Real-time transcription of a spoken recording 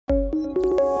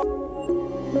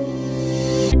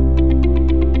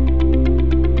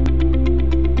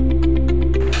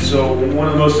So one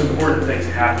of the most important things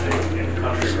happening in the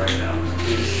country right now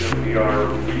is that we are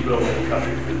rebuilding the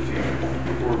country for the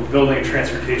future. We're building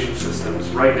transportation systems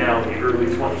right now in the early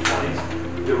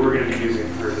 2020s that we're going to be using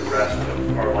for the rest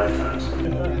of our lifetimes.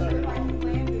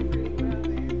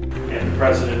 And the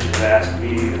President has asked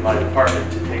me and my department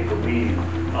to take the lead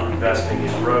on investing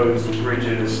in roads,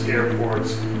 bridges,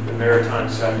 airports, the maritime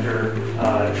sector,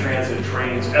 transit,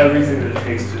 trains, everything that it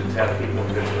takes to have people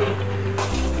in good mood.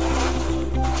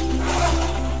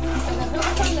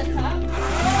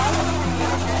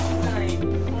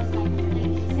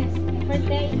 We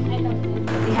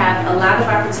have a lot of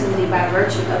opportunity by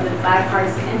virtue of the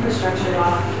bipartisan infrastructure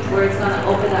law, where it's going to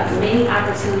open up many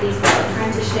opportunities for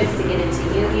apprenticeships to get into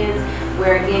unions,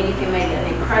 where again you can make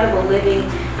an incredible living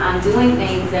doing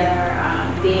things that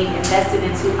are being invested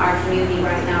into our community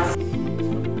right now.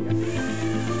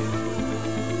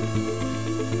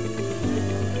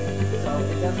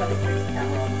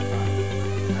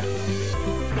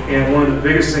 And one of the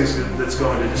biggest things that's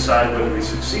going to decide whether we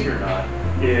succeed or not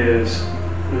is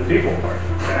the people part,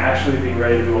 actually being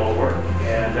ready to do all the work,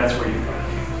 and that's where you come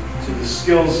in. So the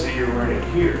skills that you're learning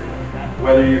here,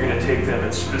 whether you're going to take them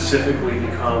and specifically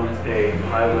become a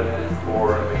pilot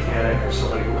or a mechanic or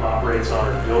somebody who operates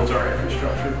on or builds our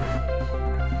infrastructure,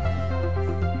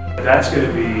 that's going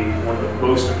to be one of the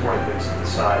most important things that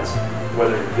decides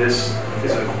whether this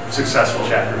is a successful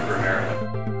chapter for America.